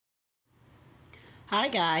Hi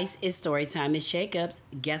guys, it's Storytime. It's Jacobs.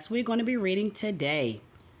 Guess we're going to be reading today.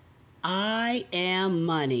 I am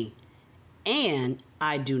money, and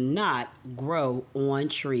I do not grow on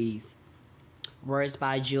trees. Words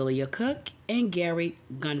by Julia Cook and Garrett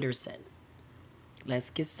Gunderson. Let's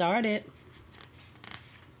get started.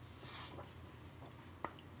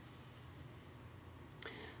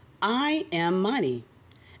 I am money,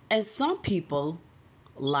 and some people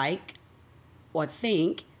like or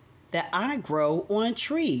think that I grow on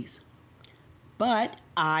trees, but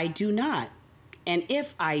I do not. And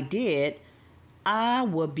if I did, I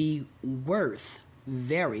would be worth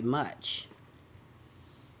very much.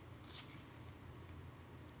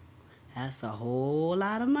 That's a whole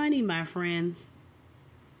lot of money, my friends.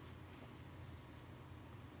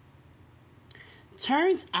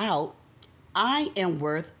 Turns out I am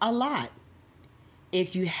worth a lot.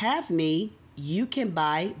 If you have me, you can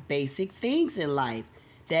buy basic things in life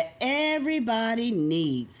that everybody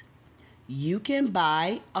needs. You can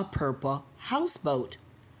buy a purple houseboat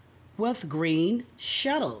with green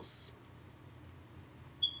shuttles.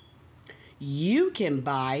 You can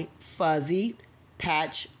buy fuzzy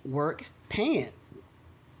patchwork pants.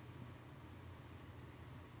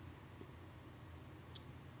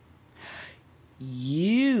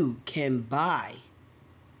 You can buy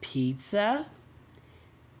pizza,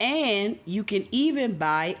 and you can even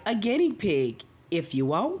buy a guinea pig if you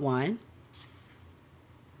want one.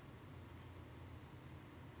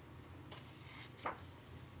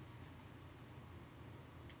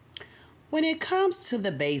 When it comes to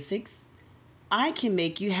the basics, I can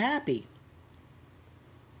make you happy.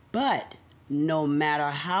 But no matter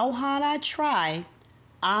how hard I try,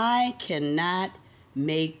 I cannot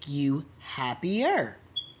make you happier.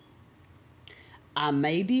 I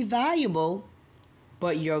may be valuable,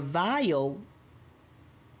 but your value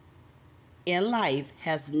in life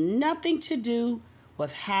has nothing to do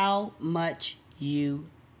with how much you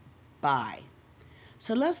buy.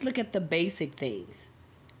 So let's look at the basic things.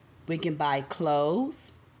 We can buy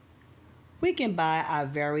clothes. We can buy our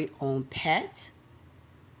very own pet.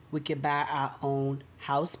 We can buy our own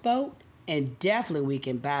houseboat. And definitely we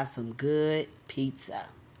can buy some good pizza.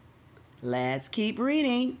 Let's keep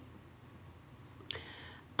reading.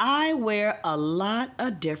 I wear a lot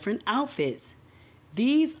of different outfits.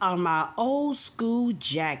 These are my old school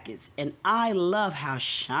jackets, and I love how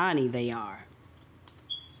shiny they are.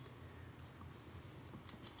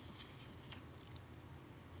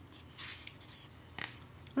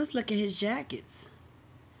 Let's look at his jackets.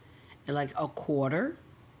 They're like a quarter,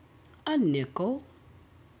 a nickel,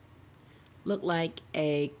 look like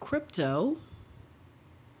a crypto,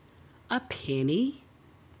 a penny.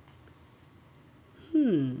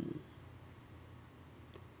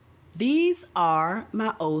 These are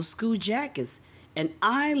my old school jackets, and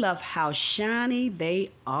I love how shiny they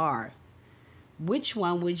are. Which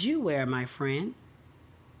one would you wear, my friend?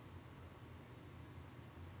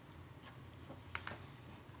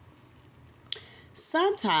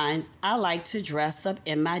 Sometimes I like to dress up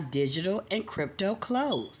in my digital and crypto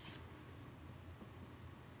clothes.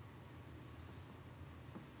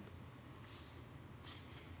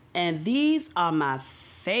 And these are my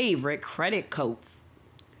favorite credit coats.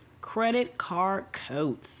 Credit card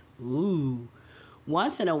coats. Ooh.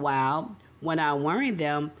 Once in a while, when I'm wearing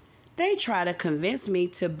them, they try to convince me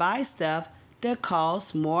to buy stuff that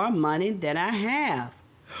costs more money than I have.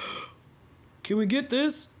 Can we get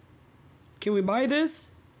this? Can we buy this?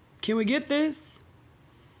 Can we get this?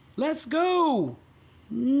 Let's go.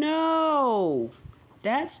 No,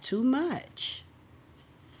 that's too much.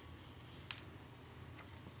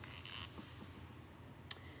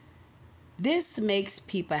 This makes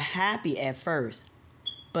people happy at first,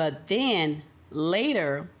 but then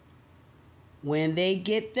later, when they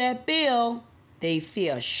get that bill, they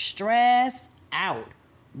feel stressed out,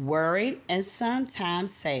 worried, and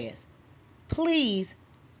sometimes sad. Please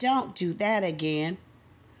don't do that again.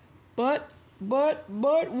 But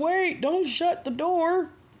wait, don't shut the door.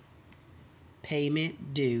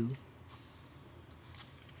 Payment due.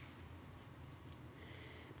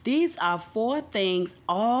 These are 4 things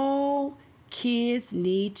all kids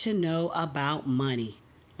need to know about money.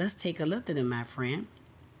 Let's take a look at them, my friend.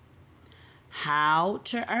 How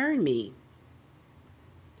to earn me.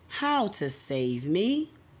 How to save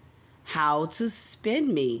me. How to spend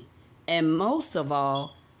me. And most of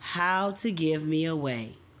all, how to give me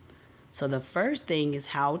away. So the first thing is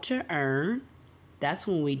how to earn. That's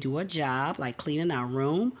when we do a job like cleaning our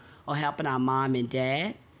room or helping our mom and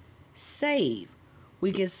dad. Save.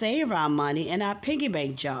 We can save our money in our piggy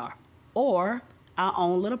bank jar or our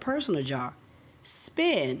own little personal jar.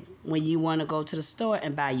 Spend when you want to go to the store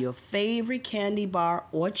and buy your favorite candy bar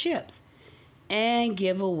or chips and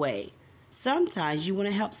give away. Sometimes you want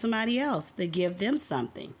to help somebody else to give them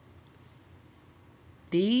something.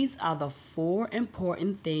 These are the 4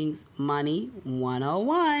 important things Money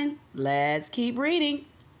 101. Let's keep reading.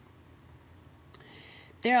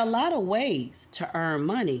 There are a lot of ways to earn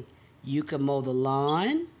money. You can mow the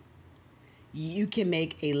lawn. You can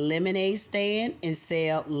make a lemonade stand and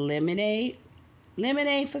sell lemonade.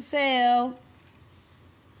 Lemonade for sale.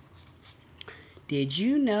 Did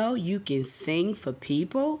you know you can sing for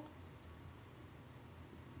people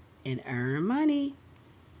and earn money?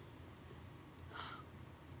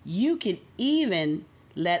 You can even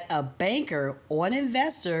let a banker or an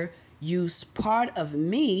investor use part of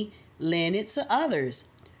me, lend it to others.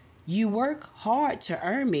 You work hard to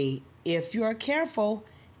earn me. If you're careful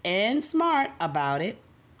and smart about it,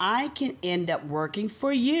 I can end up working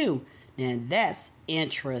for you. Now that's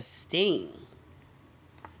interesting.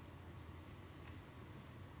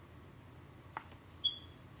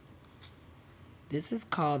 This is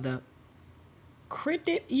called the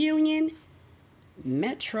Credit Union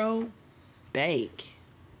Metro Bank.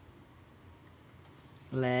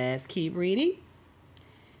 Let's keep reading.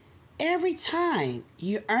 Every time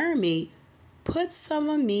you earn me, put some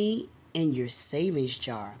of me in your savings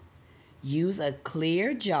jar. Use a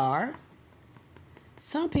clear jar.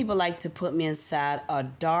 Some people like to put me inside a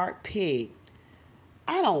dark pig.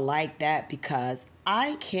 I don't like that because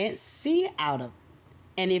I can't see out of it.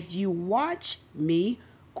 And if you watch me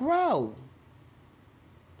grow.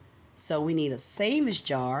 So we need a savings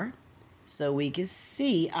jar so we can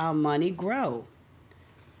see our money grow.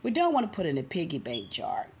 We don't want to put it in a piggy bank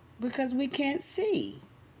jar because we can't see.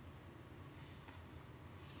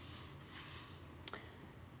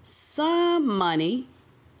 Some money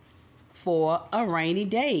for a rainy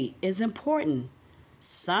day is important.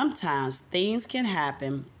 Sometimes things can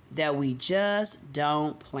happen that we just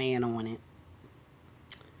don't plan on it.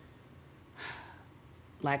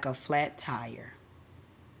 Like a flat tire.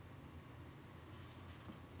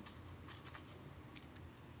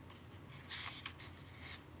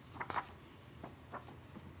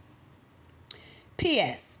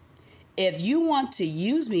 P.S. If you want to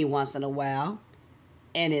use me once in a while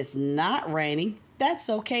and it's not raining, that's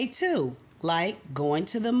okay too. Like going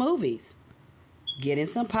to the movies, getting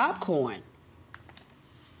some popcorn.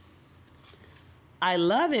 I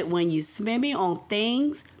love it when you spend me on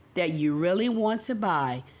things that you really want to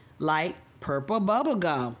buy, like purple bubble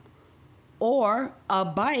gum or a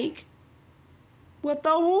bike with a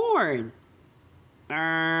horn.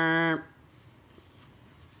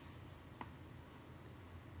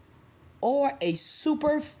 Or a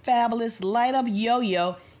super fabulous light up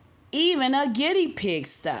yo-yo, even a guinea pig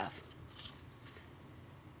stuff.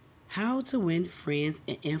 How to win friends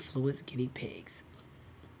and influence guinea pigs.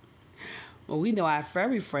 Well, we know our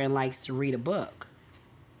furry friend likes to read a book.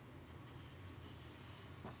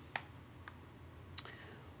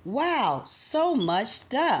 Wow, so much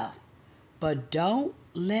stuff. But don't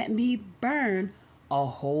let me burn a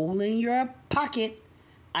hole in your pocket.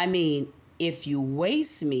 I mean, if you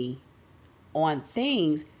waste me on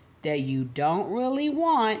things that you don't really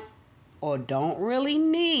want or don't really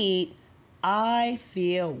need, I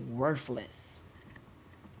feel worthless.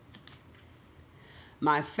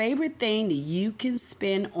 My favorite thing that you can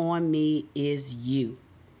spend on me is you.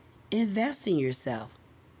 Invest in yourself.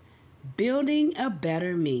 Building a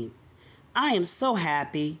better me. I am so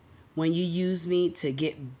happy when you use me to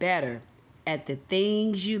get better at the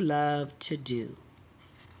things you love to do.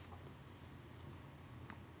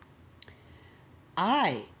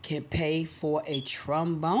 I can pay for a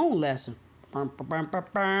trombone lesson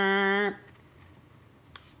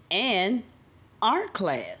and art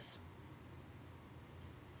class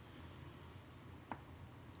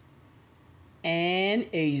and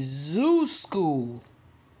a zoo school.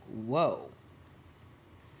 Whoa.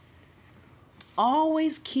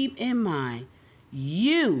 Always keep in mind,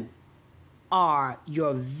 you are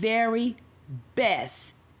your very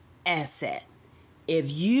best asset.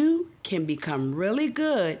 If you can become really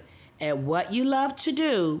good at what you love to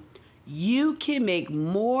do, you can make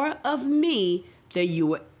more of me than you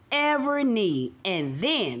will ever need. And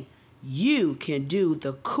then you can do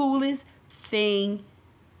the coolest thing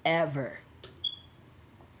ever.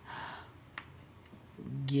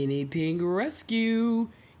 Guinea pig rescue.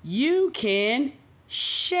 You can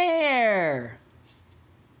share.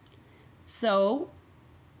 So,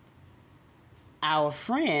 our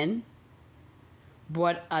friend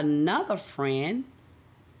brought another friend,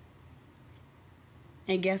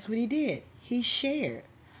 and guess what he did? He shared.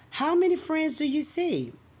 How many friends do you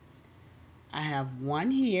see? I have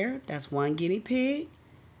one here. That's one guinea pig.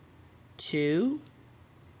 2,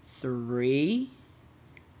 3,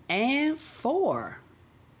 and 4.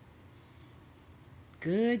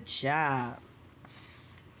 Good job.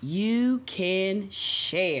 You can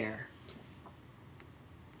share.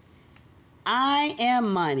 I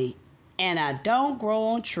am money, and I don't grow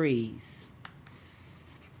on trees.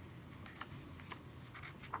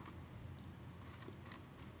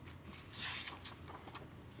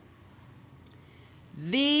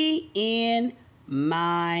 The end,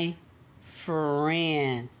 my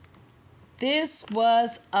friend. This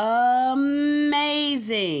was amazing.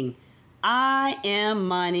 I am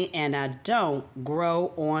money and I don't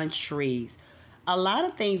grow on trees. A lot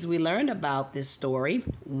of things we learned about this story.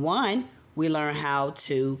 One, we learned how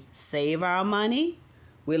to save our money.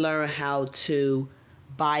 We learned how to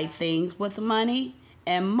buy things with money.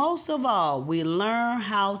 And most of all, we learn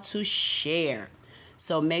how to share.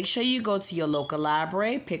 So make sure you go to your local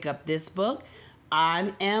library, pick up this book,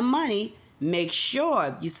 I Am Money. Make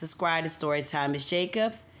sure you subscribe to Storytime Miss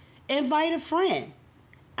Jacobs. Invite a friend.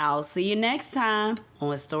 I'll see you next time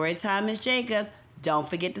on Storytime Miss Jacobs. Don't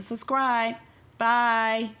forget to subscribe.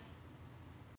 Bye.